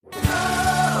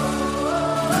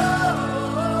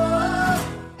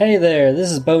Hey there,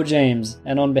 this is Bo James,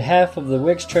 and on behalf of the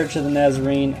Wicks Church of the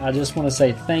Nazarene, I just want to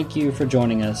say thank you for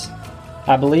joining us.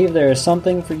 I believe there is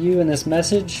something for you in this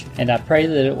message, and I pray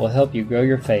that it will help you grow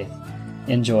your faith.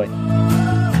 Enjoy.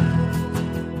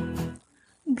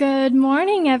 Good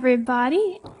morning,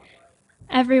 everybody.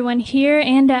 Everyone here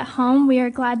and at home, we are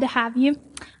glad to have you.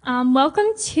 Welcome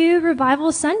to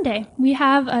Revival Sunday. We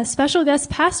have a special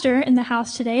guest pastor in the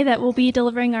house today that will be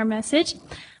delivering our message.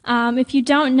 If you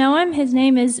don't know him, his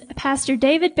name is Pastor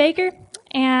David Baker,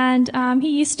 and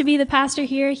he used to be the pastor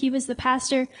here. He was the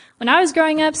pastor when I was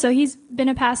growing up, so he's been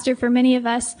a pastor for many of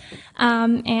us.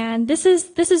 And this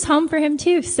is home for him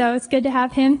too, so it's good to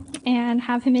have him and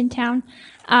have him in town.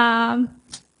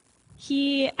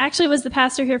 He actually was the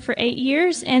pastor here for 8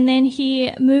 years, and then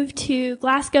he moved to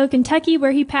Glasgow, Kentucky,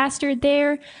 where he pastored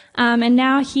there. And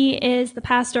now he is the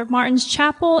pastor of Martin's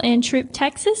Chapel in Troop,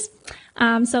 Texas.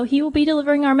 So he will be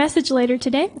delivering our message later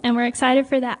today, and we're excited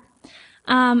for that.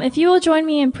 If you will join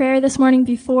me in prayer this morning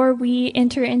before we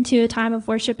enter into a time of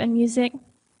worship and music,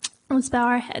 let's bow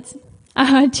our heads.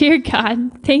 Dear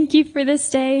God, thank you for this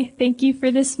day. Thank you for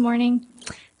this morning.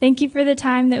 Thank you for the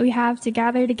time that we have to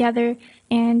gather together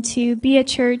and to be a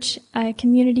church, a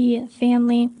community, a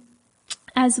family,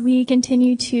 as we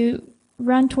continue to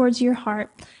run towards your heart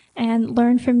and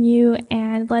learn from you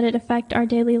and let it affect our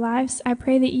daily lives. I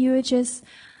pray that you would just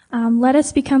let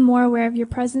us become more aware of your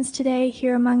presence today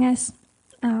here among us,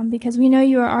 because we know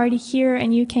you are already here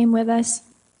and you came with us.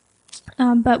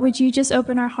 But would you just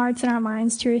open our hearts and our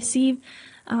minds to receive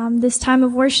this time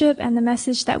of worship and the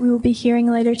message that we will be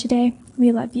hearing later today.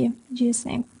 We love you. In Jesus'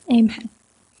 name, amen.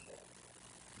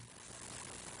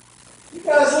 You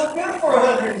guys look good for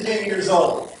 110 years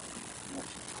old.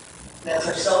 That's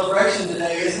our celebration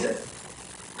today, isn't it?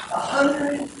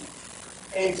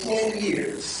 110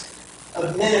 years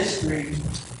of ministry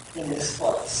in this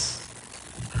place.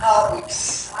 How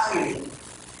exciting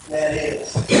that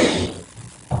is. I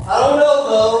don't know,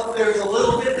 though, if there's a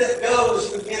little bit that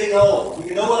goes with getting old.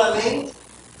 You know what I mean?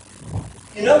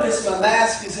 You notice my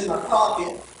mask is in my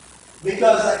pocket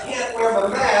because I can't wear my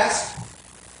mask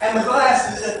and my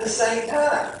glasses at the same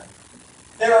time.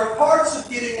 There are parts of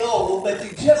getting old that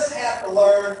you just have to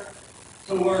learn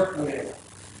to work with.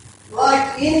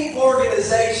 Like any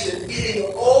organization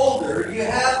getting older, you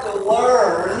have to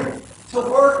learn to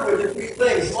work with a few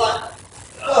things. Like,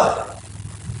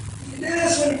 you do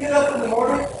this when you get up in the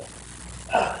morning?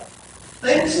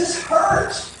 Things just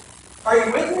hurt. Are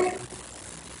you with me?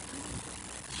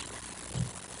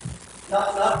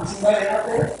 Not with somebody out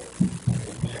there?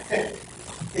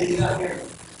 Can you not hear me?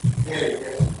 There you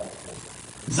go.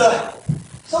 So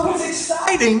what's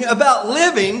exciting about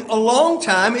living a long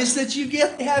time is that you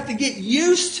have to get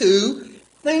used to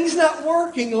things not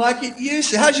working like it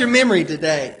used to. How's your memory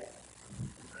today?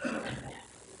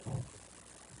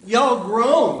 Y'all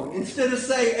groan instead of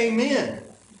say amen.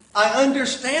 I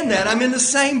understand that. I'm in the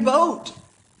same boat.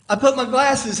 I put my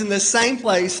glasses in the same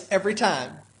place every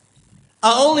time.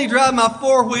 I only drive my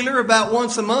four-wheeler about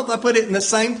once a month. I put it in the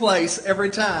same place every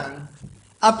time.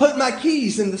 I put my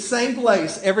keys in the same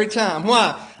place every time.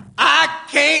 Why? I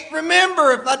can't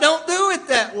remember if I don't do it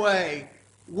that way.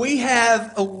 We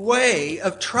have a way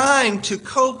of trying to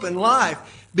cope in life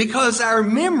because our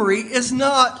memory is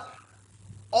not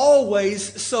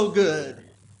always so good.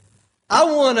 I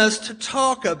want us to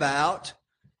talk about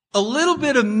a little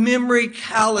bit of memory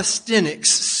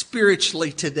calisthenics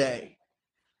spiritually today.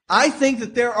 I think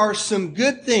that there are some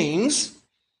good things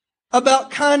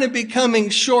about kind of becoming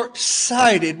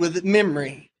short-sighted with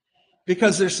memory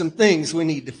because there's some things we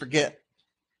need to forget.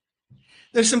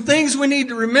 There's some things we need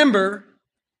to remember,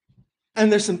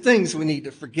 and there's some things we need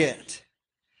to forget.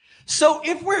 So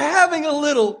if we're having a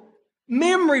little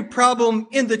memory problem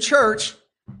in the church,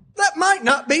 that might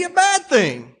not be a bad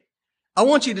thing. I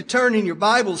want you to turn in your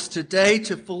Bibles today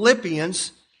to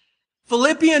Philippians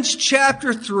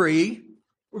chapter 3.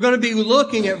 We're going to be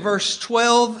looking at verse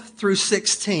 12 through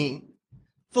 16.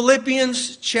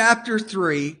 Philippians chapter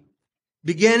 3,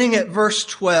 beginning at verse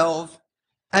 12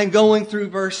 and going through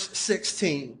verse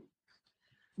 16.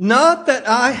 Not that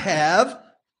I have,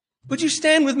 would you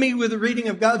stand with me with the reading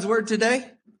of God's word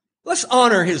today? Let's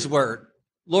honor his word.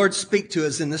 Lord, speak to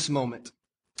us in this moment.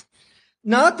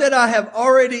 Not that I have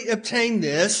already obtained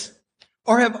this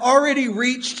or have already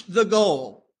reached the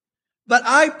goal, but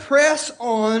I press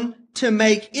on to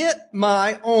make it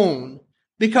my own,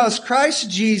 because Christ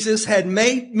Jesus had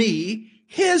made me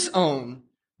his own.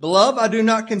 Beloved, I do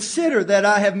not consider that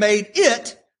I have made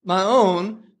it my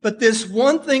own, but this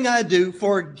one thing I do,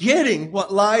 forgetting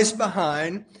what lies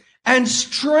behind and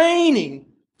straining,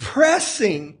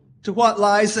 pressing to what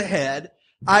lies ahead.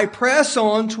 I press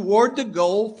on toward the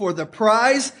goal for the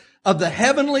prize of the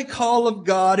heavenly call of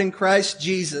God in Christ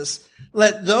Jesus.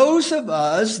 Let those of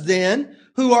us then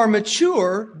who are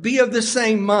mature be of the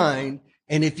same mind.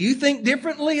 And if you think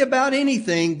differently about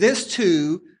anything, this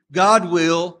too God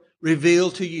will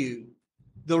reveal to you.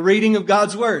 The reading of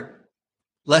God's word.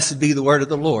 Blessed be the word of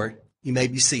the Lord. You may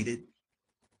be seated.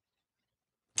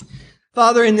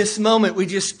 Father, in this moment, we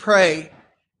just pray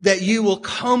that you will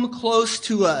come close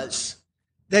to us,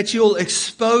 that you'll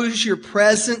expose your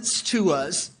presence to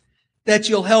us, that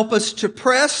you'll help us to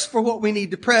press for what we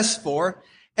need to press for,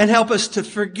 and help us to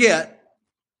forget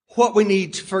what we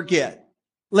need to forget.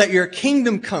 Let your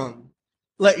kingdom come,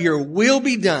 let your will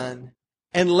be done,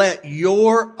 and let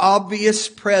your obvious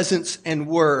presence and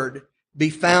word be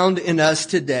found in us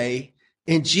today.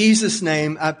 In Jesus'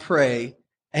 name I pray,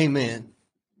 amen.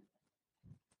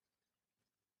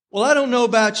 Well, I don't know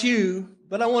about you,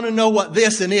 but I want to know what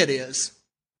this and it is.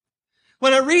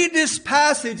 When I read this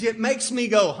passage, it makes me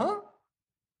go, huh?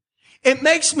 It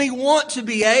makes me want to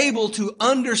be able to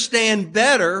understand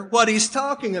better what he's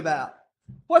talking about.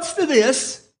 What's the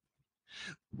this?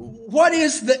 What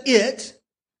is the it?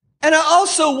 And I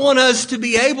also want us to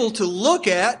be able to look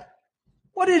at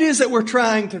what it is that we're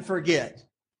trying to forget.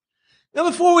 Now,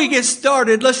 before we get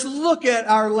started, let's look at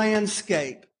our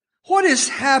landscape. What is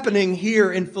happening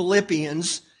here in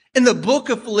Philippians, in the book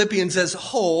of Philippians as a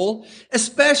whole,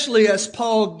 especially as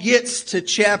Paul gets to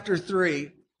chapter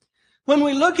 3? When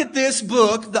we look at this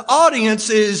book, the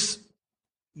audience is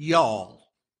y'all.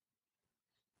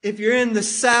 If you're in the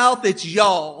South, it's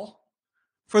y'all.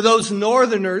 For those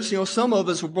Northerners, some of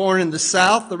us were born in the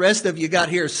South. The rest of you got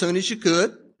here as soon as you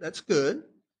could. That's good.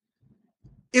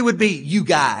 It would be you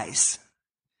guys.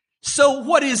 So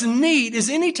what is neat is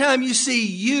anytime you see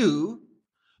you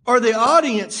or the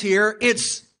audience here,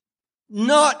 it's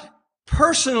not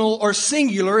personal or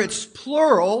singular. It's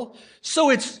plural. So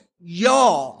it's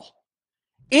y'all.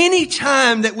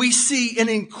 Anytime that we see an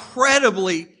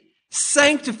incredibly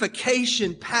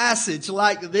sanctification passage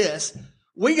like this,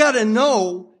 we got to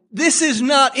know this is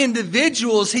not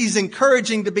individuals he's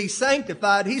encouraging to be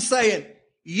sanctified. He's saying,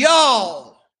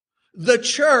 y'all, the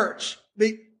church.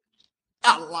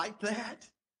 I like that.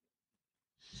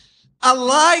 I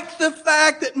like the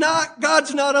fact that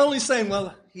God's not only saying,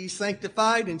 well, he's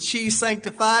sanctified and she's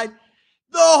sanctified.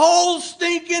 The whole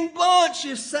stinking bunch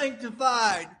is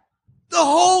sanctified. The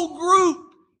whole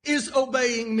group is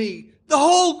obeying me. The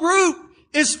whole group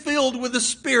is filled with the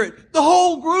Spirit. The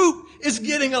whole group is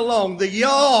getting along. The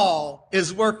y'all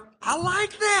is work. I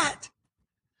like that.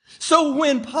 So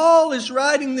when Paul is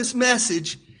writing this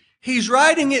message, he's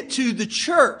writing it to the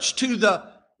church, to the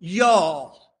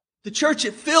y'all. The church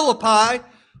at Philippi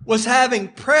was having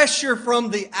pressure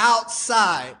from the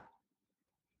outside.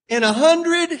 In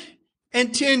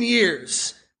 110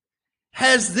 years,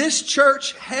 has this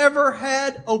church ever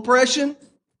had oppression?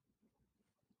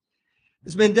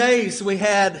 There's been days we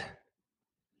had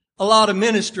a lot of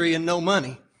ministry and no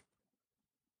money.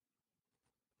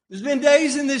 There's been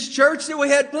days in this church that we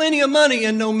had plenty of money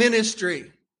and no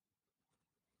ministry.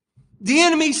 The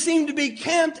enemy seemed to be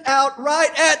camped out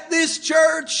right at this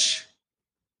church.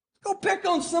 Go pick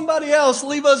on somebody else.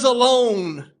 Leave us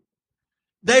alone.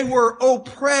 They were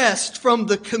oppressed from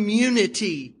the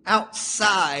community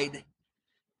outside.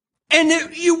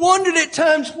 And you wondered at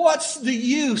times, what's the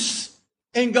use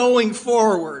in going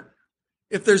forward?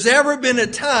 If there's ever been a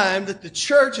time that the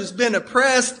church has been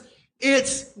oppressed,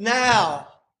 it's now.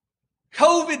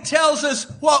 COVID tells us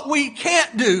what we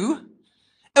can't do.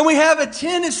 And we have a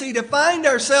tendency to find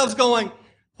ourselves going,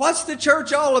 what's the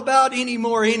church all about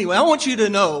anymore anyway? I want you to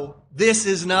know this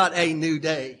is not a new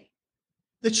day.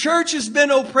 The church has been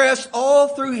oppressed all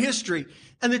through history.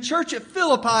 And the church at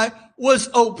Philippi was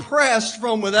oppressed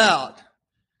from without.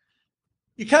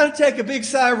 You kind of take a big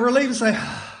sigh of relief and say,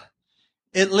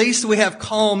 at least we have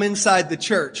calm inside the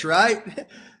church, right?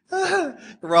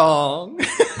 Wrong.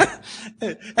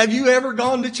 Have you ever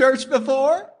gone to church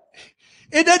before?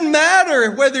 It doesn't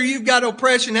matter whether you've got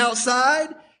oppression outside.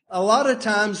 A lot of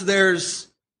times there's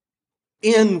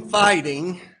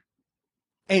infighting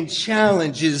and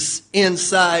challenges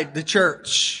inside the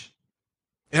church.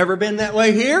 Ever been that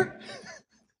way here?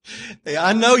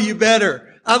 I know you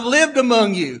better. I've lived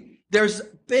among you. There's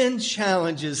been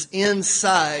challenges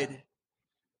inside.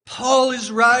 Paul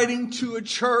is writing to a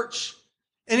church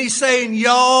and he's saying,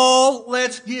 y'all,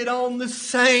 let's get on the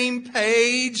same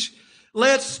page.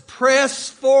 Let's press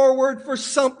forward for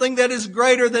something that is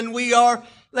greater than we are.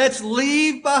 Let's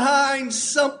leave behind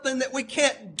something that we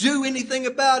can't do anything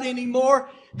about anymore.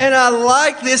 And I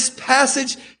like this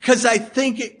passage because I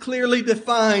think it clearly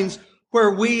defines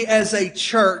where we as a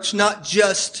church, not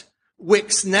just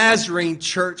Wicks Nazarene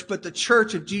Church, but the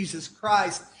Church of Jesus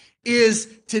Christ is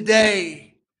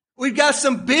today. We've got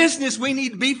some business we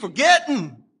need to be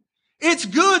forgetting. It's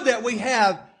good that we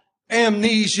have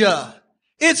amnesia.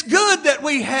 It's good that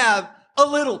we have a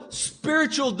little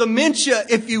spiritual dementia,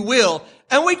 if you will.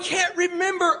 And we can't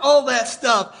remember all that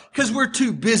stuff because we're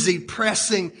too busy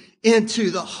pressing into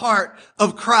the heart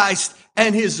of Christ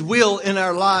and His will in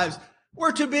our lives.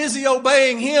 We're too busy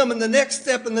obeying Him and the next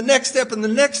step and the next step and the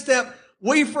next step.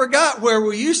 We forgot where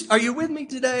we used. Are you with me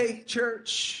today,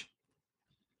 church?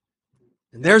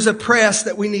 And there's a press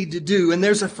that we need to do, and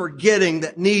there's a forgetting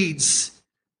that needs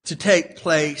to take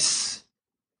place.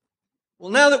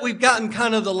 Well, now that we've gotten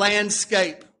kind of the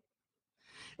landscape,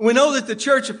 we know that the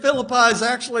Church of Philippi is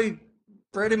actually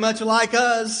pretty much like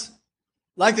us,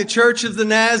 like the Church of the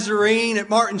Nazarene at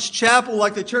Martin's Chapel,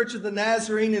 like the Church of the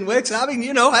Nazarene in Wicks. I mean,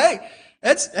 hey,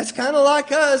 that's kind of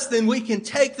like us. Then we can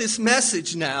take this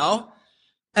message now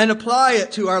and apply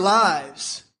it to our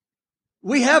lives.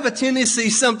 We have a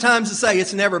tendency sometimes to say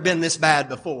it's never been this bad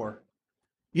before.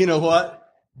 You know what?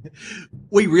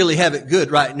 We really have it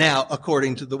good right now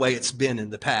according to the way it's been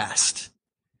in the past.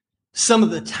 Some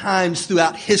of the times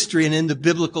throughout history and in the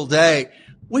biblical day,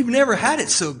 we've never had it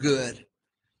so good.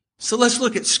 So let's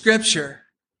look at Scripture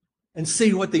and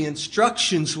see what the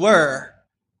instructions were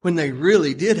when they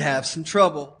really did have some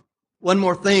trouble. One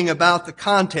more thing about the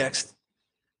context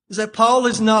is that Paul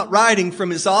is not writing from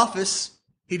his office.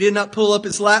 He did not pull up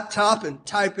his laptop and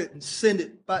type it and send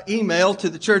it by email to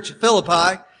the Church of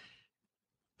Philippi.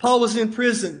 Paul was in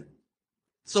prison.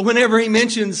 So whenever he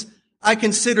mentions, I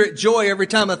consider it joy every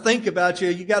time I think about you,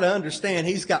 you got to understand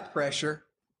he's got pressure.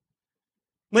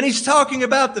 When he's talking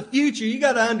about the future, you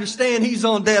got to understand he's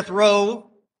on death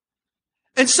row.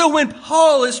 And so when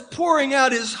Paul is pouring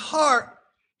out his heart,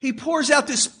 he pours out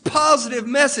this positive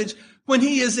message when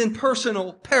he is in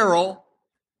personal peril.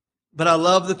 But I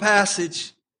love the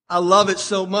passage. I love it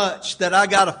so much that I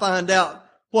got to find out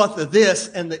what the this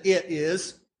and the it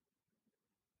is.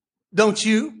 Don't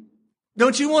you?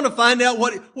 Don't you want to find out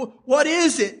what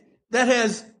is it that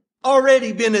has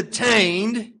already been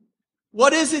attained?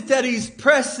 What is it that he's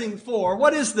pressing for?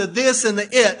 What is the this and the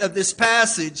it of this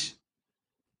passage?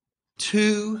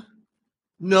 To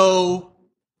know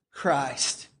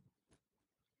Christ.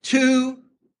 To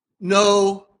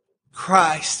know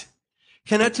Christ.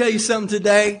 Can I tell you something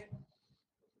today?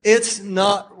 It's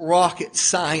not rocket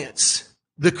science,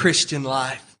 the Christian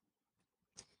life.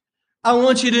 I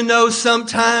want you to know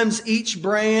sometimes each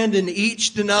brand and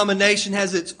each denomination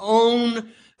has its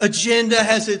own agenda,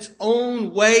 has its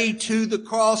own way to the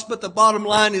cross. But the bottom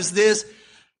line is this: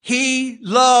 He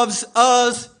loves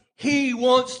us. He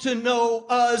wants to know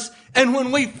us. And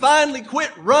when we finally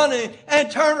quit running and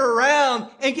turn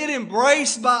around and get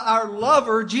embraced by our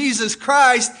lover, Jesus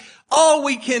Christ, all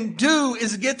we can do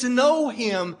is get to know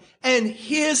Him, and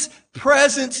His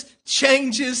presence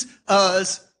changes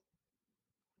us.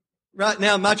 Right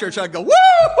now in my church, I go,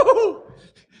 woo!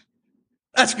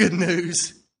 That's good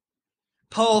news.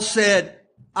 Paul said,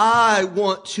 I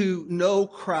want to know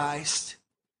Christ.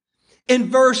 In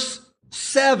verse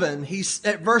 7,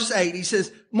 at verse 8, he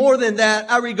says, more than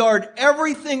that, I regard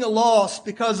everything a loss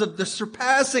because of the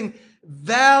surpassing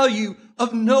value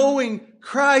of knowing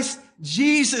Christ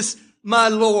Jesus, my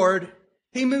Lord.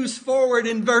 He moves forward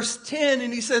in verse 10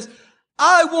 and he says,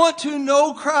 I want to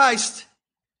know Christ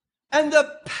and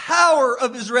the power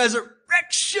of His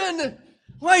resurrection.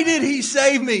 Why did He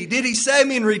save me? Did He save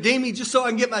me and redeem me just so I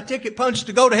can get my ticket punched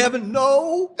to go to heaven?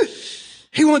 No.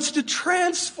 He wants to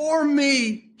transform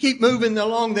me. Keep moving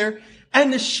along there.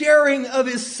 And the sharing of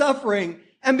His suffering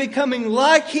and becoming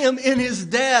like Him in His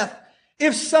death,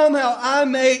 if somehow I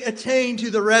may attain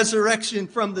to the resurrection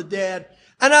from the dead.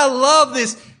 And I love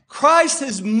this. Christ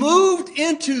has moved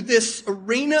into this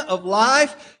arena of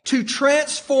life to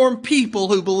transform people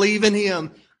who believe in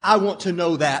Him. I want to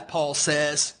know that, Paul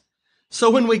says. So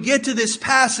when we get to this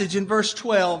passage in verse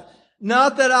 12,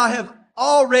 not that I have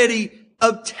already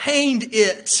obtained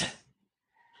it.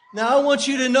 Now I want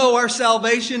you to know our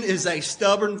salvation is a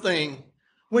stubborn thing.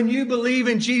 When you believe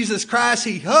in Jesus Christ,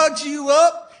 He hugs you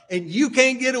up and you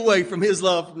can't get away from His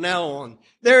love from now on.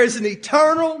 There is an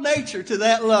eternal nature to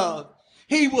that love.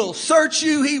 He will search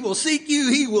you. He will seek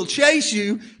you. He will chase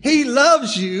you. He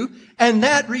loves you. And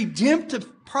that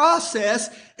redemptive process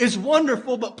is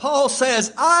wonderful. But Paul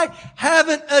says, I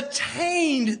haven't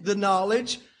attained the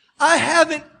knowledge. I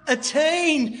haven't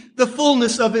attained the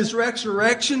fullness of His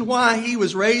resurrection, why He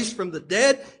was raised from the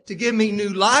dead to give me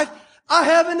new life. I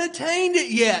haven't attained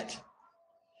it yet.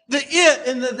 The it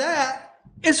and the that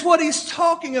is what he's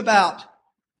talking about.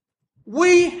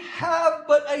 We have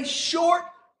but a short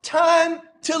time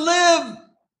to live.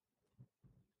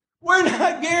 We're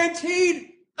not guaranteed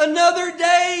another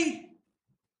day.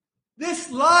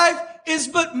 This life is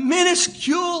but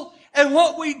minuscule, and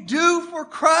what we do for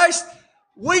Christ,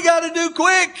 we got to do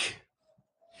quick.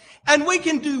 And we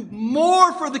can do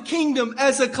more for the kingdom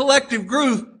as a collective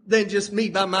group than just me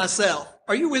by myself.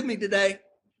 Are you with me today?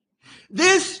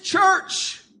 This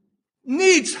church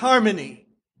needs harmony.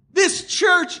 This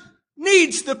church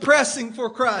needs the pressing for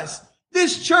Christ.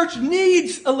 This church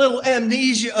needs a little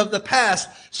amnesia of the past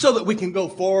so that we can go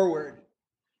forward.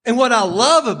 And what I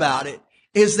love about it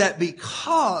is that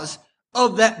because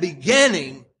of that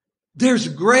beginning, there's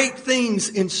great things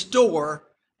in store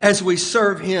as we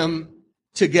serve Him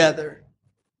together.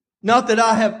 Not that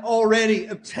I have already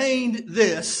obtained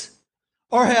this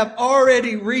or have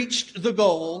already reached the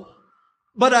goal,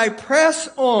 but I press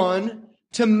on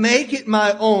to make it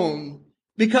my own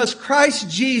because Christ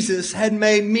Jesus had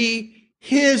made me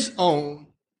His own.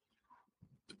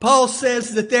 Paul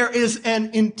says that there is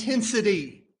an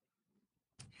intensity.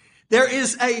 There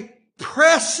is a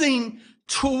pressing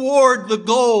toward the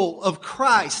goal of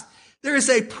Christ. There is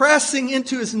a pressing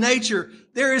into His nature.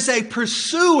 There is a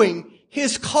pursuing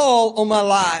His call on my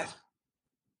life.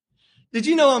 Did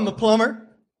you know I'm a plumber?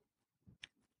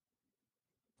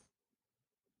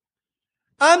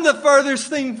 I'm the furthest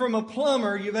thing from a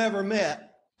plumber you've ever met.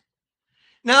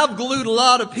 Now, I've glued a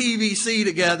lot of PVC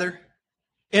together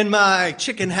in my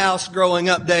chicken house growing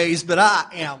up days, but I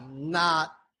am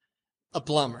not a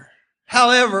plumber.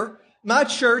 However, my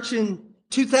church in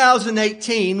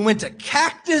 2018 went to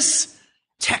Cactus,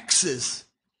 Texas,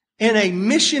 in a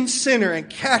mission center in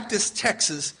Cactus,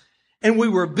 Texas, and we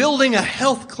were building a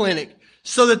health clinic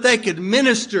so that they could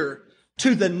minister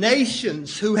to the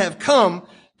nations who have come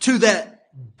to that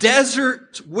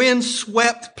desert,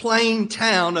 wind-swept plain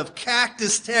town of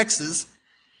Cactus, Texas,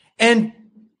 and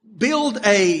build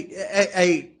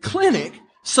a clinic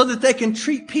so that they can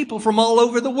treat people from all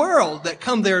over the world that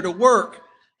come there to work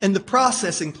in the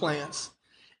processing plants.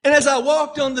 And as I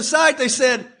walked on the site, they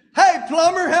said, "Hey,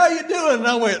 plumber, how you doing?" And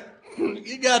I went,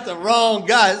 "You got the wrong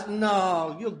guy."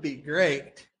 "No, you'll be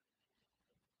great."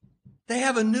 They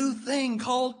have a new thing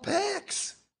called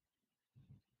PEX.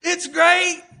 It's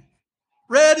great.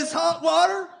 Red is hot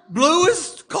water. Blue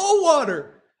is cold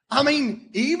water. I mean,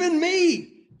 even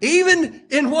me, even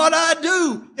in what I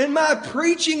do, in my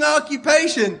preaching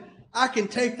occupation, I can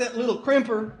take that little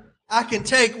crimper. I can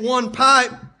take one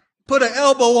pipe, put an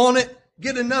elbow on it,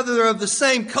 get another of the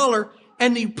same color,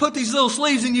 and you put these little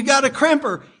sleeves and you got a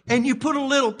crimper and you put a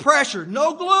little pressure.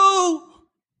 No glue.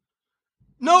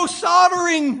 No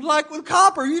soldering like with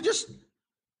copper. You just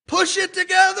push it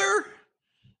together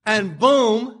and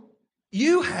boom,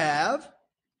 you have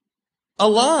a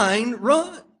line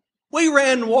run. We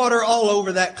ran water all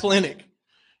over that clinic.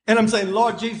 And I'm saying,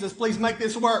 "Lord Jesus, please make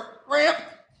this work." Cramp.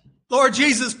 "Lord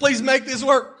Jesus, please make this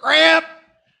work." Cramp.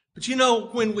 But you know,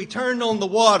 when we turned on the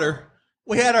water,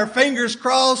 we had our fingers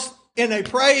crossed in a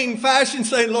praying fashion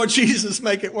saying, "Lord Jesus,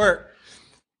 make it work."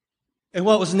 And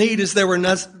what was neat is there were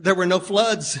no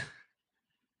floods.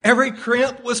 Every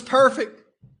crimp was perfect.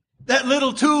 That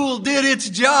little tool did its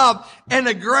job, and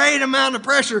a great amount of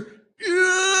pressure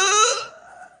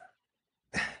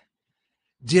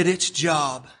did its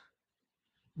job.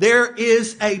 There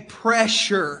is a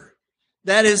pressure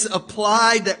that is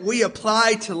applied, that we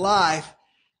apply to life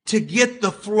to get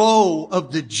the flow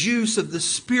of the juice of the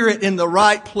Spirit in the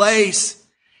right place.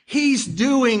 He's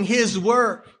doing His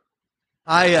work.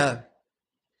 I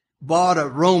bought a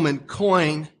Roman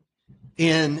coin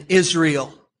in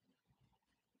Israel.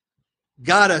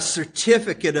 Got a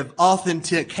certificate of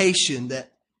authentication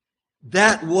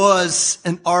that was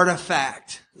an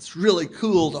artifact. It's really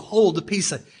cool to hold a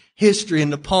piece of history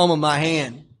in the palm of my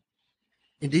hand.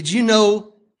 And did you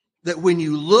know that when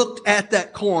you looked at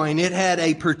that coin, it had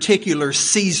a particular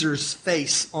Caesar's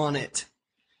face on it?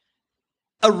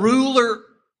 A ruler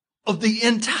of the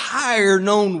entire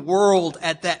known world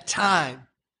at that time.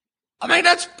 I mean,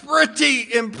 that's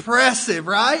pretty impressive,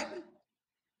 right?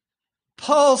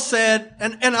 Paul said,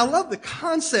 and I love the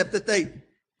concept that they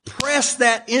press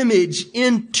that image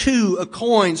into a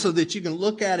coin so that you can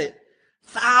look at it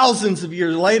thousands of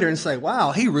years later and say,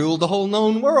 "Wow, he ruled the whole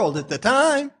known world at the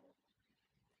time."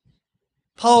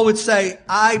 Paul would say,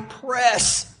 "I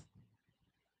press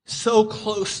so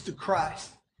close to Christ.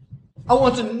 I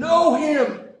want to know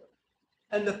Him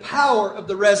and the power of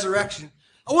the resurrection.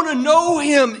 I want to know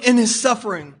Him in His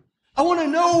suffering. I want to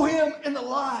know Him in the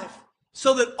life,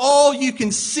 so that all you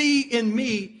can see in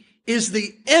me is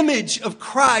the image of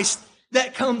Christ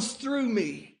that comes through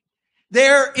me.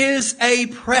 There is a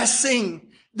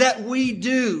pressing that we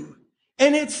do.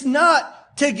 And it's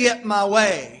not to get my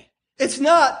way. It's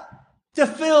not to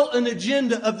fill an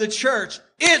agenda of the church.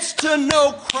 It's to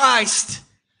know Christ.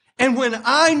 And when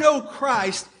I know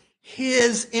Christ,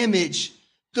 His image,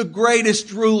 the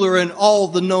greatest ruler in all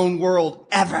the known world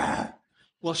ever,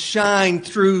 will shine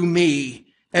through me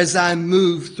as I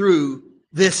move through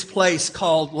this place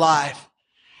called life.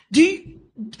 Do you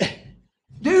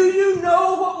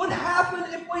know what would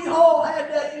happen if we all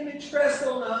had that image pressed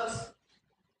on us?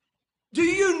 Do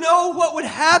you know what would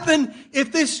happen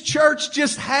if this church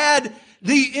just had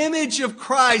the image of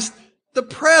Christ, the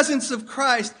presence of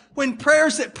Christ? When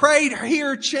prayers that prayed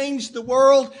here changed the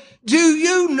world, do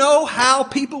you know how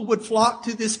people would flock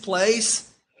to this place?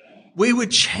 We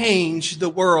would change the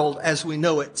world as we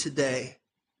know it today.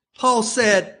 Paul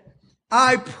said,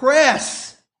 I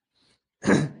press.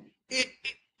 It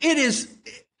is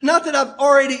not that I've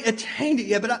already attained it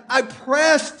yet, but I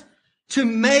pressed to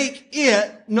make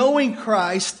it, knowing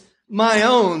Christ, my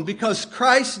own, because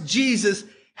Christ Jesus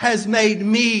has made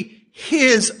me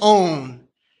His own.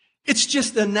 It's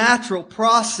just a natural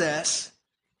process.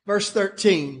 Verse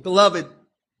 13, beloved,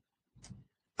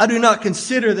 I do not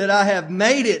consider that I have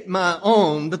made it my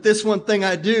own, but this one thing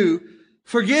I do,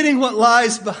 forgetting what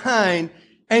lies behind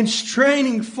and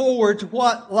straining forward to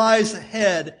what lies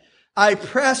ahead, I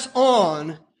press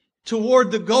on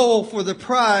toward the goal for the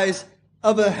prize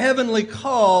of a heavenly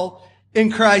call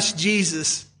in Christ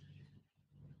Jesus.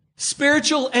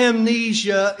 Spiritual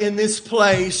amnesia in this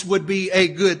place would be a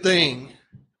good thing.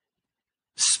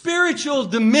 Spiritual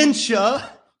dementia,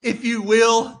 if you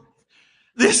will,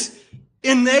 this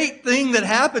innate thing that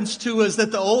happens to us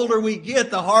that the older we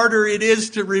get, the harder it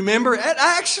is to remember, it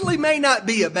actually may not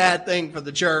be a bad thing for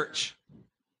the church.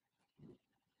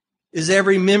 Is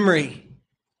every memory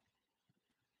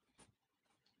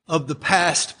of the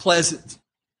past pleasant?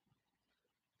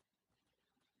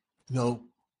 No.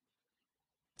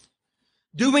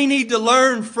 Do we need to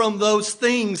learn from those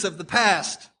things of the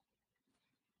past?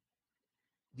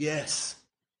 Yes.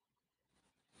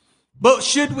 But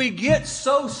should we get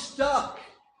so stuck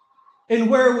in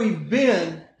where we've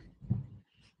been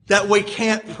that we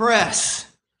can't press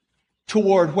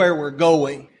toward where we're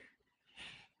going?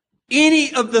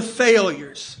 Any of the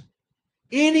failures,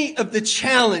 any of the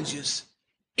challenges,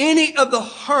 any of the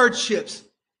hardships,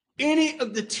 any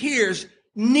of the tears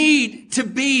need to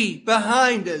be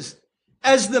behind us.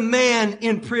 As the man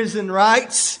in prison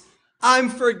writes, I'm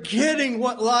forgetting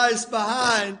what lies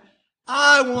behind.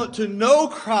 I want to know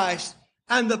Christ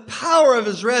and the power of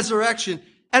His resurrection.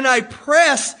 And I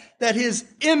press that His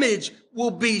image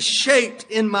will be shaped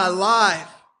in my life.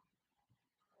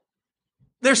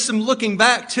 There's some looking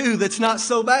back too that's not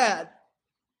so bad.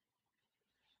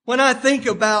 When I think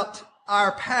about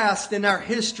our past and our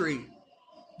history,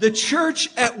 the church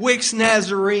at Wicks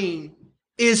Nazarene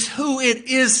is who it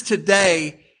is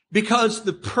today because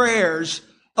the prayers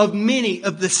of many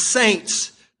of the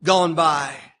saints gone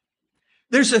by.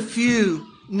 There's a few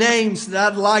names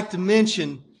that I'd like to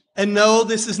mention. And no,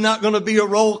 this is not going to be a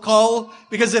roll call,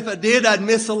 because if I did, I'd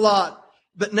miss a lot.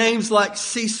 But names like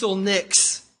Cecil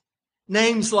Nix,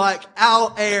 names like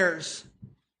Al Ayers,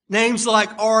 names like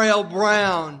R.L.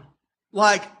 Brown,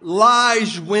 like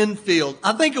Lige Winfield.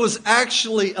 I think it was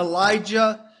actually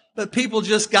Elijah, but people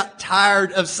just got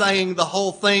tired of saying the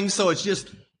whole thing, so it's just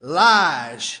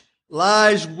Lige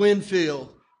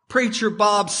Winfield, Preacher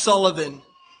Bob Sullivan.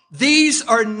 These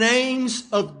are names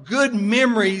of good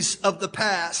memories of the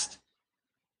past.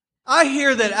 I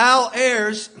hear that Al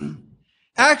Ayers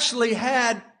actually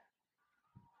had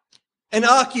an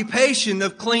occupation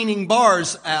of cleaning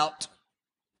bars out.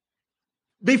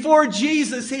 Before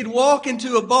Jesus, he'd walk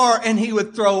into a bar and he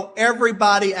would throw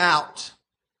everybody out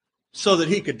so that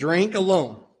he could drink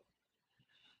alone.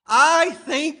 I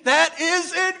think that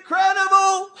is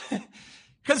incredible.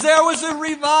 Because there was a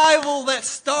revival that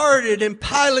started in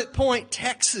Pilot Point,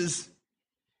 Texas.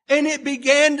 And it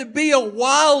began to be a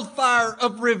wildfire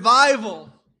of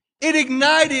revival. It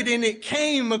ignited and it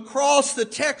came across the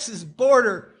Texas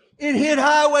border. It hit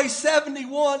Highway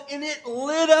 71 and it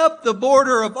lit up the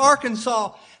border of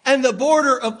Arkansas and the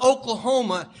border of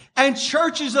Oklahoma. And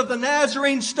churches of the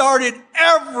Nazarene started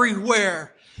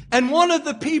everywhere. And one of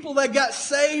the people that got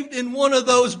saved in one of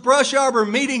those brush arbor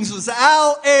meetings was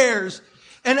Al Ayers.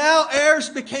 And Al Ayers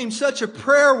became such a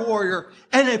prayer warrior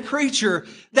and a preacher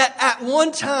that at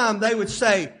one time they would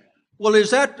say, well, is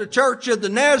that the Church of the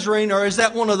Nazarene or is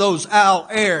that one of those Al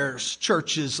Ayers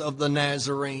churches of the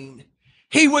Nazarene?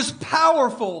 He was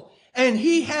powerful And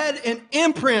he had an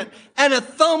imprint and a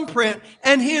thumbprint,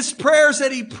 and his prayers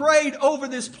that he prayed over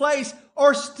this place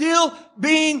are still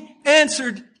being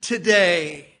answered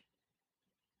today.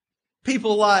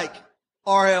 People like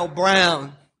R.L.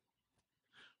 Brown.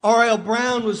 R.L.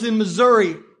 Brown was in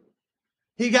Missouri.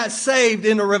 He got saved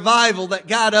in a revival that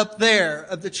got up there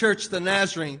of the Church of the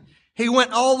Nazarene. He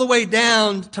went all the way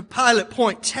down to Pilot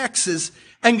Point, Texas,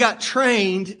 and got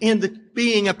trained in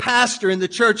being a pastor in the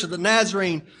Church of the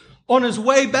Nazarene. On his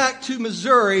way back to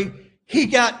Missouri, he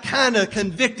got kind of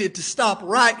convicted to stop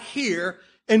right here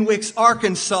in Wicks,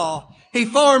 Arkansas. He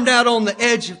farmed out on the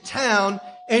edge of town,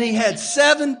 and he had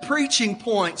 7 preaching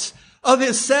points. Of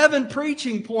his 7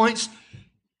 preaching points,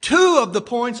 2 of the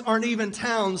points aren't even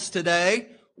towns today.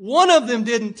 1 of them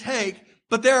didn't take,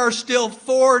 but there are still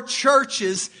 4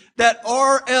 churches that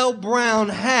R.L. Brown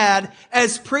had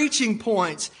as preaching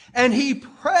points. And he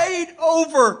prayed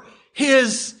over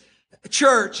his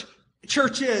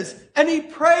churches, and he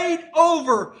prayed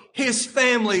over his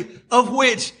family, of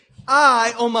which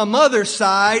I, on my mother's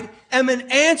side, am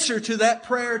an answer to that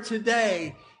prayer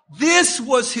today. This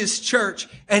was his church,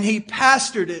 and he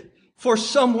pastored it for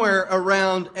somewhere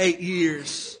around 8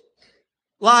 years.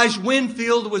 Lige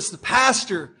Winfield was the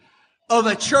pastor of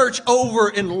a church over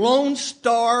in Lone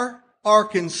Star,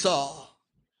 Arkansas.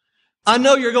 I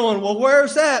know you're going, well,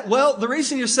 where's that? Well, the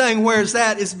reason you're saying where's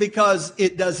that is because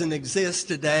it doesn't exist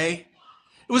today.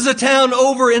 It was a town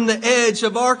over in the edge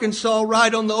of Arkansas,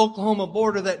 right on the Oklahoma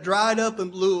border, that dried up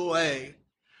and blew away.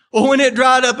 Well, when it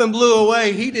dried up and blew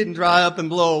away, he didn't dry up and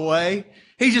blow away.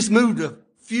 He just moved a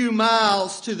few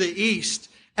miles to the east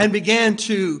and began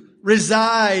to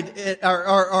reside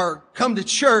or come to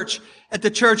church at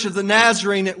the Church of the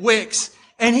Nazarene at Wicks.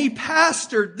 And he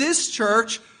pastored this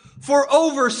church for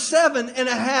over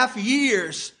 7.5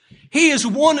 years. He is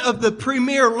one of the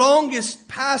premier longest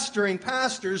pastoring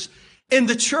pastors in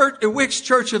the church, at Wicks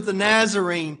Church of the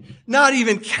Nazarene, not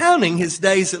even counting his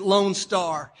days at Lone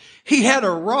Star. He had a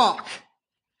rock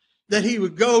that he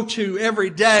would go to every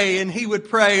day, and he would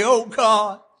pray, oh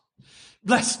God,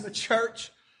 bless my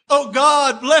church. Oh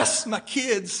God, bless my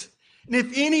kids. And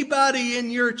if anybody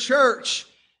in your church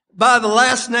by the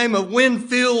last name of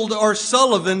Winfield or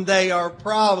Sullivan, they are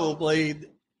probably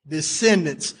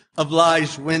descendants of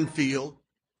Lige Winfield.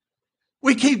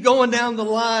 We keep going down the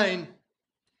line.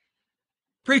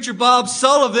 Preacher Bob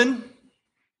Sullivan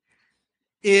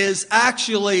is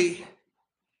actually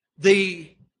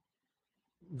the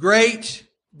great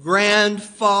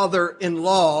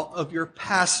grandfather-in-law of your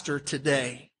pastor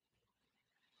today.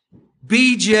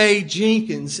 B.J.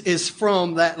 Jenkins is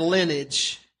from that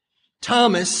lineage.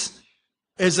 Thomas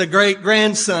is a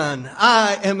great-grandson.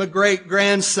 I am a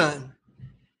great-grandson.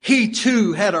 He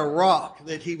too had a rock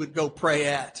that he would go pray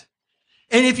at.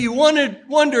 And if you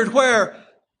wondered where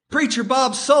Preacher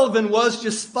Bob Sullivan was,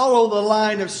 just follow the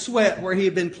line of sweat where he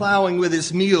had been plowing with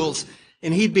his mules,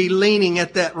 and he'd be leaning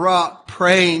at that rock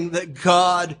praying that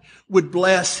God would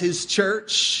bless his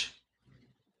church.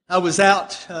 I was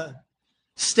out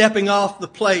stepping off the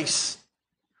place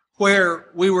where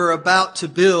we were about to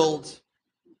build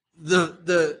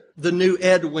the new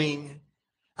Ed Wing.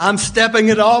 I'm stepping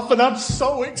it off, and I'm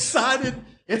so excited.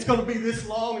 It's going to be this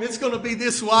long, and it's going to be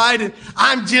this wide, and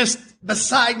I'm just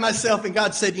beside myself. And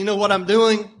God said, you know what I'm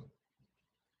doing?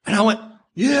 And I went,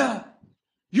 yeah,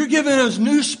 you're giving us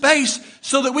new space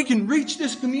so that we can reach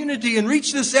this community and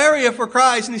reach this area for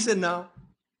Christ. And he said, no.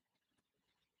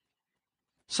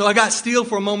 So I got still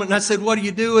for a moment, and I said, what are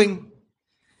you doing?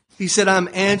 He said, I'm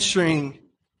answering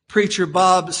Preacher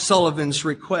Bob Sullivan's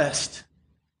request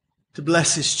to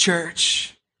bless his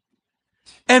church.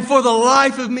 And for the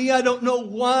life of me, I don't know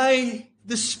why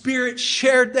the Spirit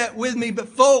shared that with me. But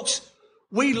folks,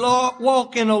 we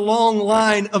walk in a long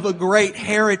line of a great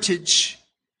heritage.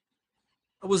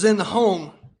 I was in the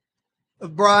home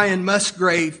of Brian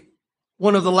Musgrave,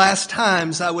 one of the last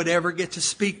times I would ever get to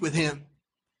speak with him.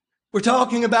 We're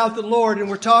talking about the Lord, and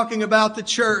we're talking about the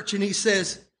church. And he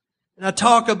says, and I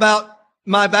talk about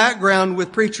my background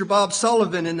with Preacher Bob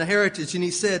Sullivan and the heritage. And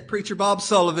he said, Preacher Bob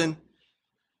Sullivan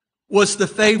was the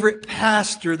favorite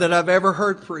pastor that I've ever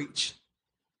heard preach.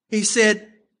 He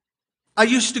said, I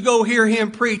used to go hear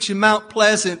him preach in Mount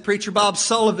Pleasant. Preacher Bob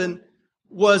Sullivan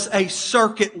was a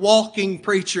circuit walking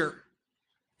preacher.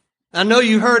 I know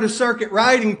you heard of circuit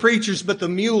riding preachers, but the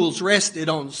mules rested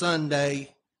on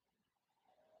Sunday.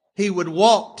 He would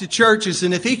walk to churches,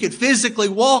 and if he could physically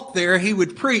walk there, he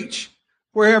would preach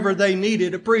wherever they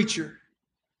needed a preacher.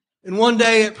 And one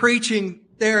day at preaching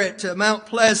there at Mount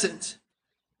Pleasant,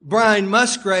 Brian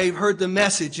Musgrave heard the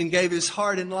message and gave his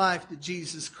heart and life to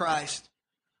Jesus Christ.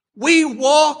 We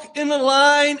walk in the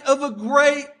line of a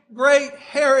great great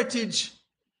heritage.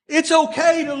 It's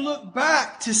okay to look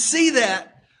back to see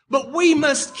that. But we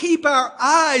must keep our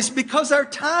eyes because our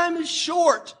time is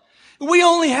short. We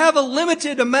only have a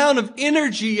limited amount of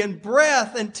energy and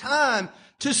breath and time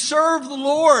to serve the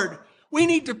Lord. We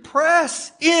need to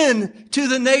press in to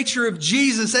the nature of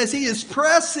Jesus as He is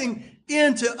pressing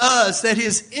into us, that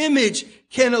His image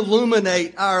can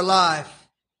illuminate our life.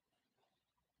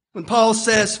 When Paul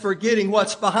says forgetting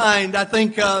what's behind, I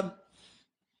think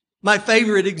my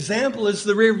favorite example is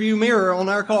the rearview mirror on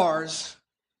our cars.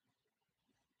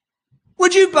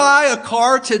 Would you buy a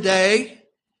car today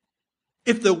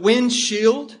if the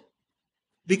windshield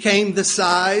became the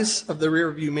size of the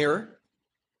rearview mirror?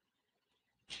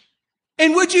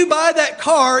 And would you buy that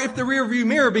car if the rearview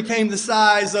mirror became the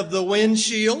size of the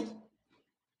windshield?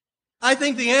 I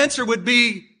think the answer would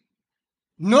be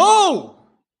no.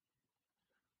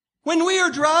 When we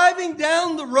are driving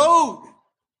down the road,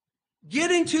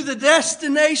 getting to the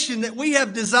destination that we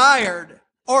have desired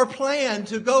or planned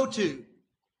to go to,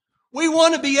 we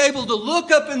want to be able to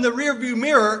look up in the rearview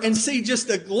mirror and see just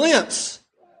a glimpse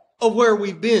of where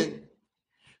we've been.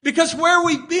 Because where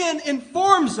we've been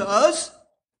informs us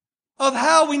of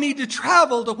how we need to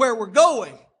travel to where we're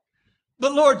going.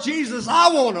 But Lord Jesus, I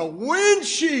want a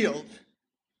windshield.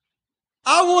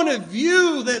 I want a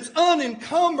view that's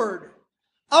unencumbered.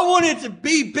 I want it to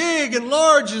be big and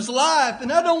large as life,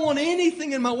 and I don't want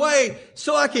anything in my way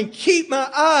so I can keep my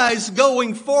eyes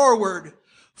going forward.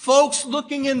 Folks,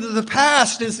 looking into the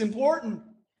past is important.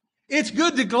 It's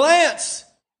good to glance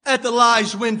at the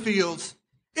Lige Winfields.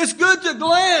 It's good to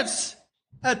glance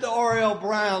at the R.L.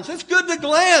 Browns. It's good to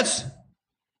glance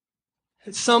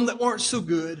at some that weren't so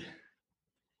good.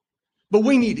 But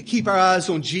we need to keep our eyes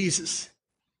on Jesus.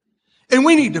 And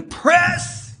we need to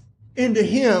press into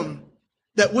Him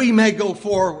that we may go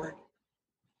forward.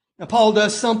 Now, Paul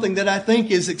does something that I think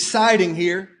is exciting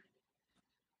here.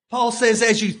 Paul says,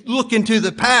 as you look into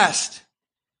the past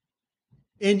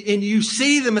and you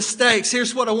see the mistakes,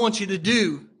 here's what I want you to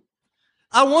do.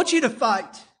 I want you to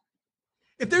fight.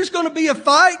 If there's going to be a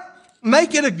fight,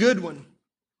 make it a good one.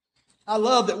 I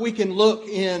love that we can look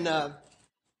in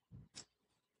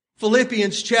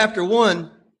Philippians chapter 1.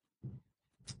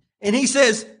 And he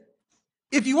says,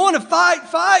 if you want to fight,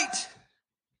 fight.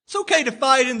 It's okay to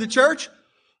fight in the church,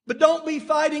 but don't be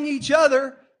fighting each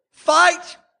other.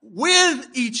 Fight with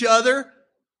each other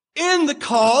in the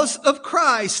cause of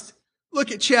Christ.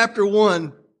 Look at chapter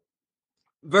 1,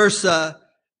 verse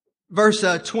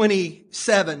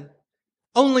 27.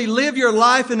 Only live your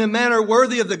life in a manner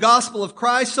worthy of the gospel of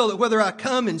Christ, so that whether I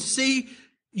come and see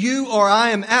you or I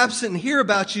am absent and hear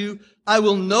about you, I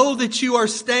will know that you are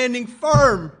standing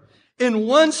firm in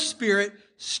one spirit,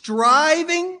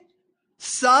 striving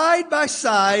side by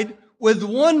side with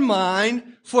one mind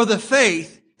for the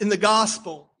faith in the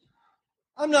gospel.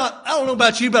 I don't know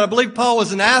about you, but I believe Paul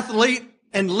was an athlete,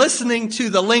 and listening to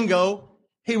the lingo,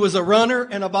 he was a runner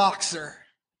and a boxer.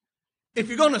 If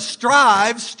you're going to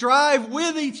strive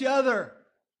with each other.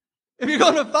 If you're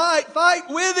going to fight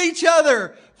with each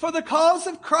other for the cause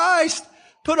of Christ.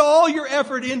 Put all your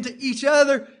effort into each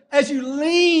other as you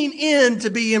lean in to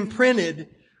be imprinted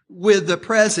with the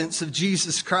presence of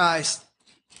Jesus Christ.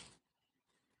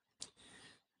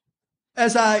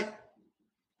 As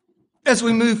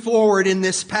we move forward in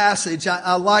this passage,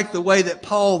 I like the way that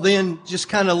Paul then just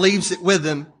kind of leaves it with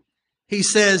them. He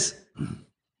says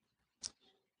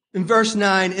in verse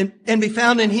 9, and be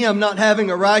found in Him, not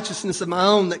having a righteousness of my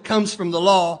own that comes from the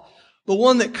law, but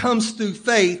one that comes through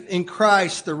faith in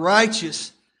Christ, the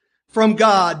righteous from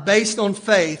God, based on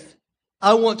faith.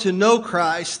 I want to know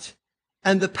Christ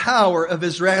and the power of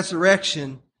His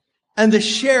resurrection and the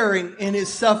sharing in His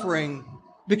suffering,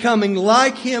 becoming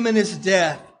like Him in His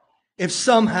death, if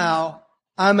somehow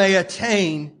I may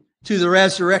attain to the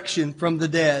resurrection from the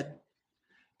dead.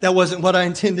 That wasn't what I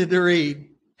intended to read.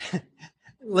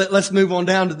 Let's move on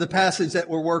down to the passage that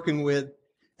we're working with.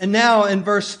 And now in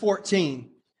verse 14,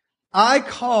 I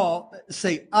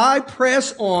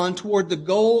press on toward the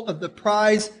goal of the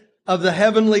prize of the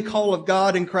heavenly call of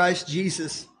God in Christ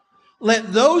Jesus.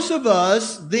 Let those of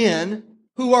us then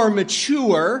who are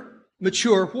mature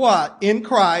what? In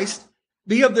Christ,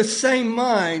 be of the same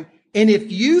mind. And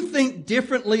if you think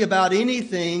differently about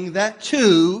anything, that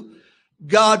too,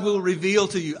 God will reveal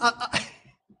to you.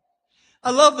 I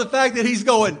love the fact that he's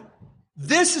going,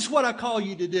 this is what I call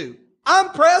you to do. I'm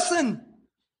pressing.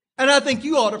 And I think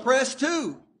you ought to press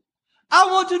too. I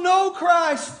want to know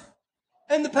Christ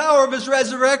and the power of His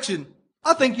resurrection.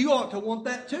 I think you ought to want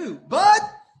that too. But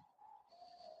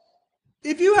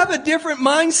if you have a different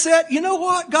mindset, you know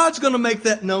what? God's going to make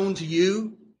that known to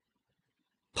you.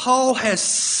 Paul has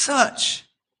such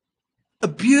a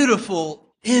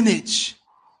beautiful image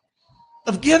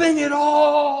of giving it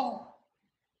all.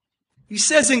 He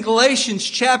says in Galatians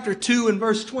chapter 2 and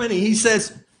verse 20, he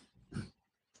says,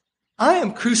 I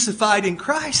am crucified in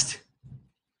Christ.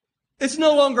 It's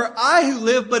no longer I who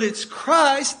live, but it's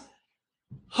Christ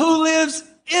who lives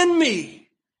in me.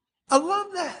 I love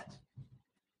that.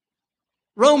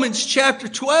 Romans chapter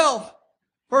 12,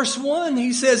 verse 1,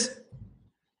 he says,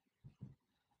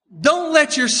 don't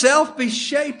let yourself be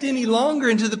shaped any longer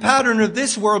into the pattern of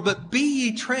this world, but be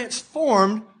ye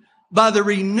transformed by the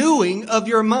renewing of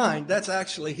your mind. That's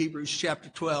actually Hebrews chapter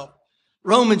 12.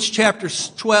 Romans chapter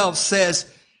 12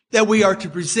 says that we are to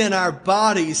present our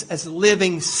bodies as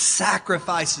living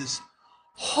sacrifices,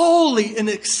 holy and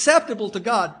acceptable to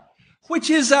God, which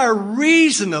is our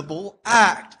reasonable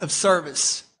act of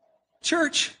service.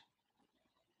 Church,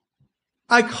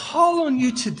 I call on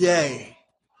you today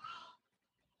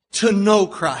to know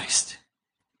Christ.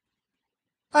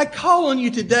 I call on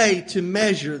you today to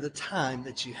measure the time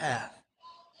that you have.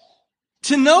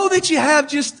 To know that you have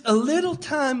just a little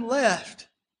time left.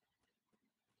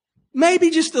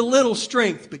 Maybe just a little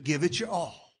strength, but give it your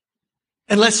all.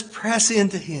 And let's press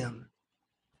into Him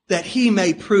that He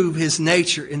may prove His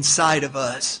nature inside of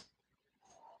us.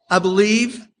 I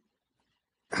believe,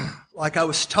 like I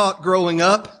was taught growing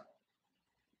up,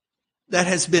 that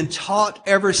has been taught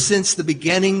ever since the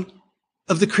beginning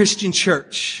of the Christian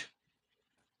church,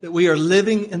 that we are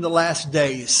living in the last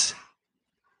days.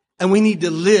 And we need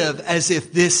to live as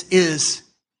if this is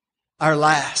our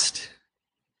last.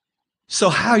 So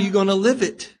how are you going to live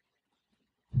it?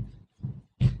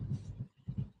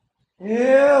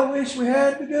 Yeah, I wish we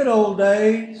had the good old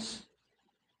days.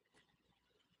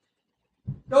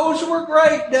 Those were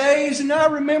great days, and I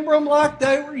remember them like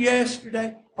they were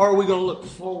yesterday. Or are we going to look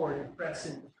forward and press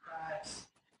into Christ?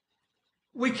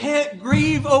 We can't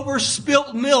grieve over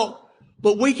spilt milk,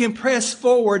 but we can press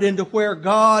forward into where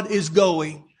God is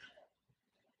going.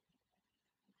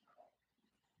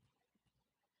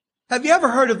 Have you ever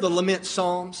heard of the Lament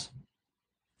Psalms?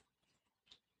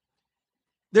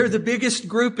 They're the biggest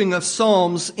grouping of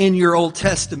psalms in your Old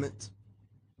Testament.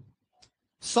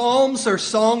 Psalms are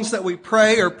songs that we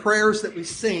pray or prayers that we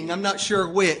sing. I'm not sure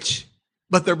which,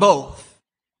 but they're both.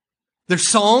 They're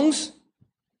songs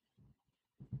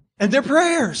and they're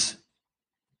prayers.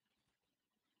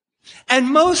 And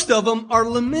most of them are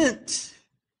lament.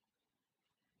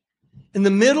 In the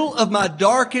middle of my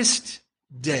darkest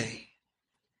day,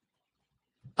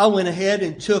 I went ahead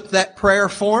and took that prayer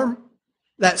form,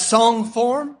 that song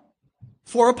form,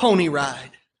 for a pony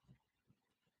ride.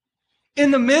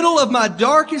 In the middle of my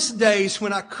darkest days,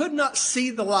 when I could not see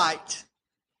the light,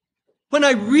 when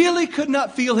I really could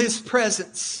not feel His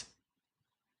presence,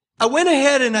 I went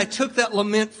ahead and I took that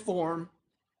lament form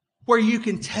where you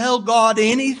can tell God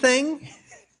anything,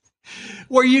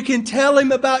 where you can tell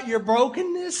Him about your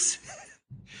brokenness.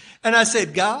 And I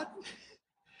said, God,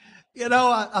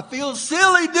 I feel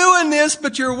silly doing this,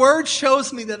 but your word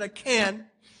shows me that I can.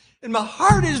 And my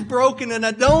heart is broken and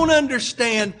I don't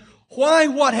understand why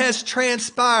what has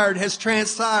transpired.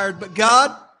 But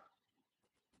God,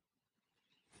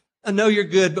 I know you're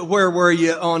good, but where were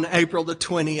you on April the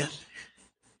 20th?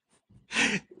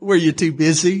 Were you too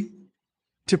busy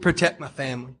to protect my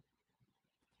family?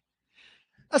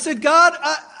 I said, God,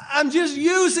 I'm just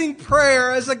using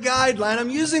prayer as a guideline. I'm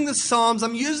using the Psalms.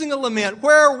 I'm using a lament.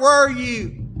 Where were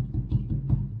you?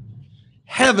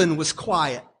 Heaven was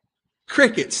quiet.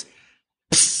 Crickets.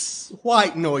 Psst,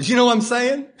 white noise. You know what I'm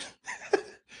saying?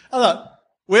 I thought,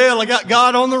 well, I got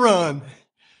God on the run.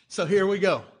 So here we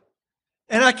go.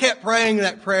 And I kept praying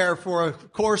that prayer for a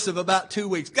course of about 2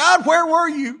 weeks. God, where were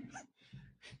you?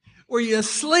 Were you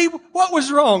asleep? What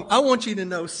was wrong? I want you to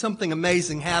know something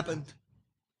amazing happened.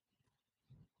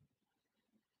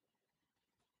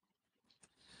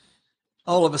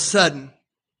 All of a sudden,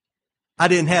 I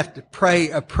didn't have to pray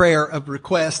a prayer of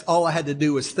request. All I had to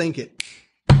do was think it.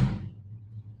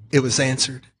 It was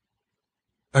answered.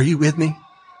 Are you with me?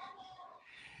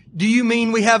 Do you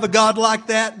mean we have a God like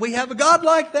that? We have a God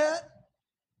like that.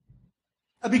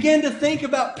 I began to think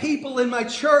about people in my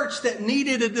church that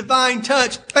needed a divine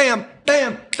touch. Bam,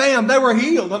 bam, bam. They were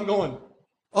healed. I'm going,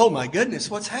 oh my goodness,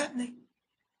 what's happening?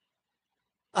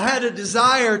 I had a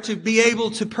desire to be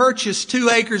able to purchase 2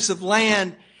 acres of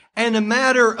land, and a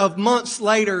matter of months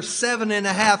later,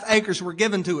 7.5 acres were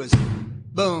given to us.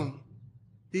 Boom.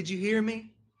 Did you hear me?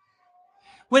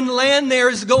 When land there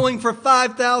is going for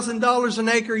 $5,000 an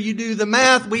acre, you do the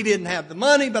math. We didn't have the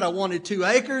money, but I wanted 2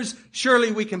 acres.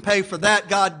 Surely we can pay for that.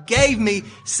 God gave me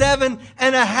 7.5.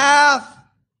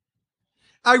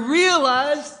 I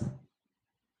realized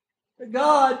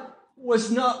God was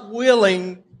not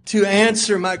willing to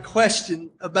answer my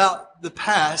question about the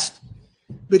past,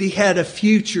 but He had a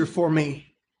future for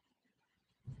me.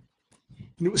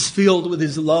 And it was filled with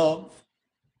His love.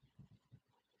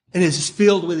 And it is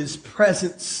filled with His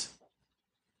presence.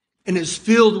 And it's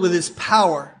filled with His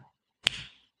power.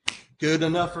 Good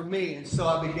enough for me. And so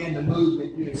I began to move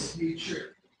into His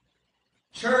future.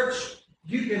 Church,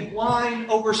 you can whine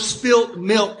over spilt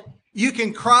milk. You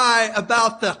can cry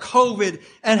about the COVID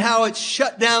and how it's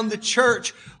shut down the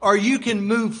church, or you can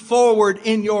move forward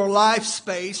in your life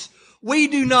space. We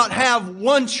do not have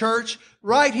one church.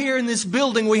 Right here in this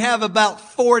building, we have about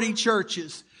 40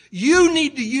 churches. You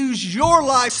need to use your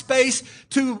life space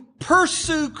to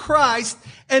pursue Christ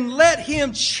and let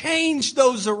Him change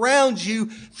those around you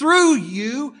through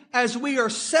you as we are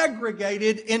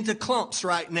segregated into clumps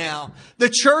right now. The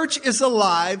church is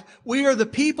alive. We are the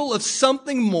people of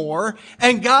something more,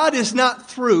 and God is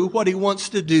not through what He wants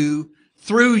to do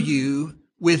through you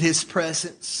with His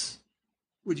presence.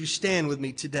 Would you stand with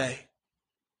me today?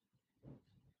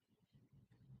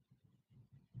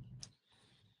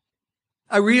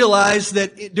 I realized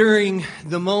that during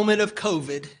the moment of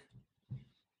COVID,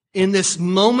 in this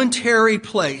momentary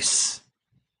place,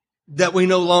 that we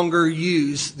no longer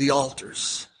use the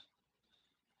altars.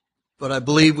 But I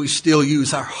believe we still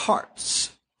use our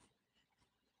hearts.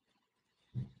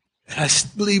 And I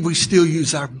believe we still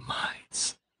use our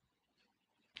minds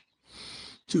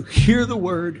to hear the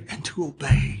word and to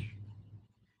obey.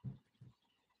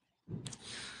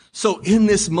 So in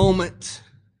this moment,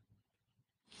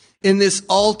 in this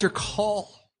altar call,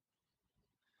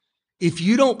 if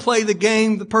you don't play the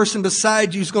game, the person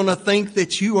beside you is going to think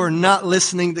that you are not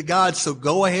listening to God. So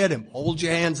go ahead and hold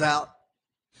your hands out.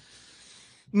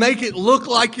 Make it look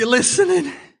like you're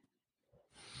listening.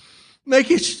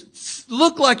 Make it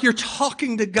look like you're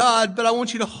talking to God, but I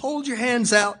want you to hold your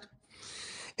hands out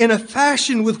in a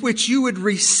fashion with which you would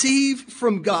receive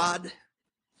from God.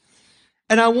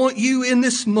 And I want you in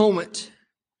this moment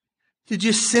to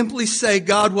just simply say,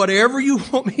 God, whatever you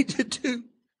want me to do,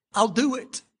 I'll do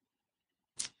it.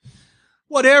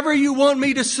 Whatever you want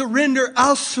me to surrender,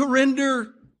 I'll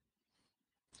surrender.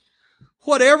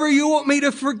 Whatever you want me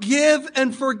to forgive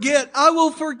and forget, I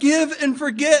will forgive and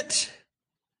forget.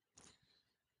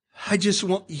 I just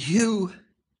want you.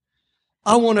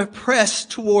 I want to press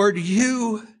toward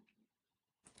you.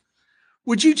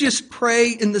 Would you just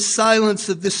pray in the silence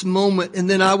of this moment, and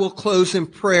then I will close in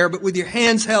prayer. But with your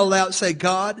hands held out, say,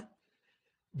 God,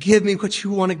 give me what you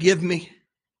want to give me.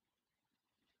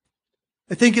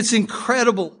 I think it's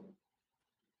incredible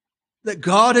that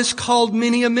God has called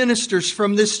many ministers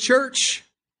from this church.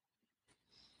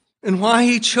 And why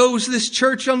He chose this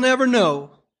church, I'll never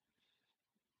know.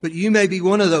 But you may be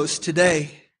one of those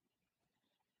today.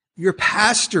 Your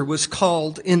pastor was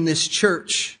called in this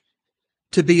church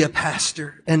to be a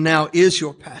pastor, and now is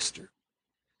your pastor.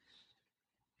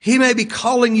 He may be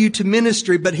calling you to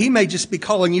ministry, but He may just be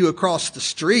calling you across the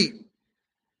street.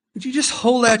 Would you just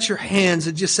hold out your hands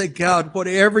and just say, God,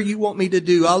 whatever you want me to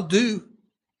do, I'll do.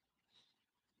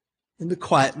 In the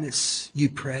quietness, you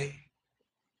pray.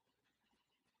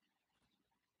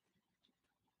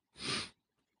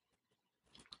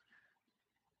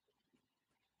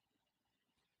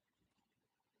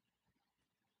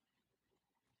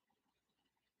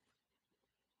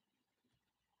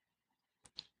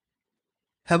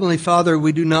 Heavenly Father,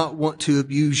 we do not want to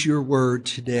abuse your word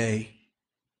today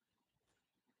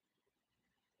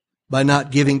by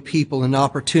not giving people an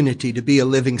opportunity to be a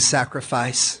living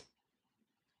sacrifice,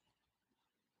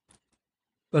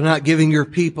 by not giving your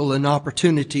people an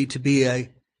opportunity to be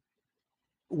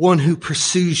one who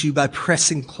pursues you by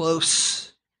pressing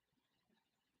close.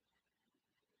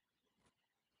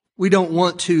 We don't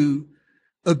want to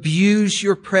abuse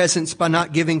your presence by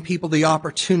not giving people the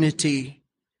opportunity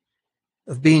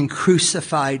of being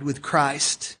crucified with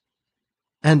Christ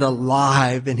and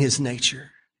alive in His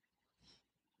nature.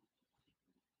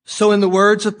 So in the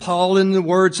words of Paul, in the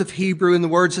words of Hebrew, in the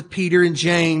words of Peter and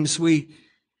James,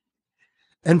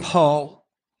 and Paul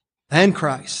and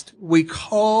Christ, we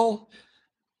call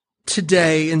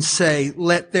today and say,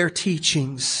 let their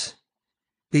teachings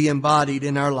be embodied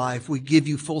in our life. We give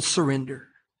you full surrender.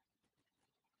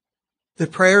 The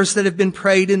prayers that have been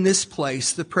prayed in this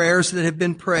place, the prayers that have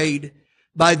been prayed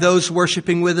by those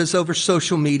worshiping with us over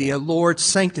social media, Lord,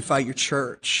 sanctify your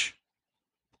church.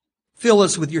 Fill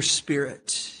us with your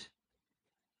Spirit.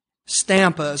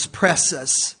 Stamp us, press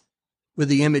us with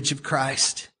the image of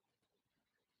Christ,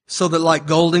 so that like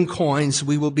golden coins,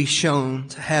 we will be shown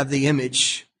to have the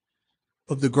image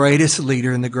of the greatest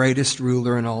leader and the greatest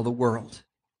ruler in all the world.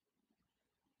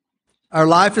 Our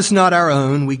life is not our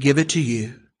own. We give it to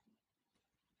you.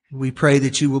 We pray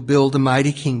that you will build a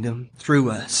mighty kingdom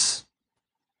through us.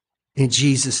 In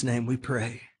Jesus' name we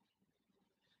pray.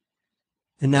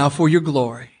 And now for your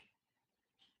glory,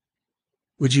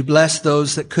 would you bless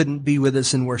those that couldn't be with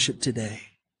us in worship today?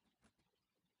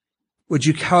 Would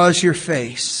you cause your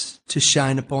face to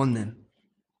shine upon them?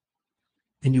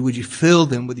 And would you fill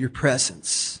them with your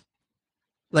presence?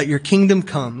 Let your kingdom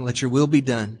come. Let your will be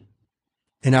done.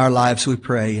 In our lives we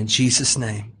pray in Jesus'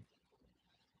 name.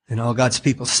 And all God's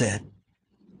people said,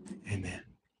 amen.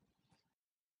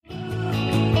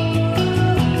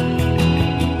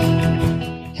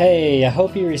 Hey, I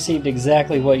hope you received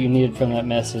exactly what you needed from that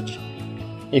message.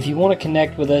 If you want to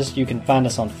connect with us, you can find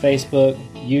us on Facebook,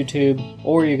 YouTube,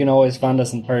 or you can always find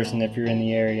us in person if you're in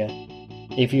the area.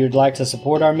 If you'd like to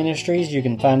support our ministries, you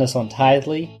can find us on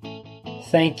Tithely.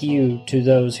 Thank you to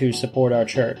those who support our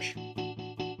church.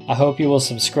 I hope you will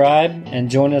subscribe and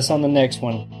join us on the next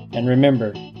one. And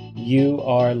remember, you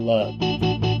are loved.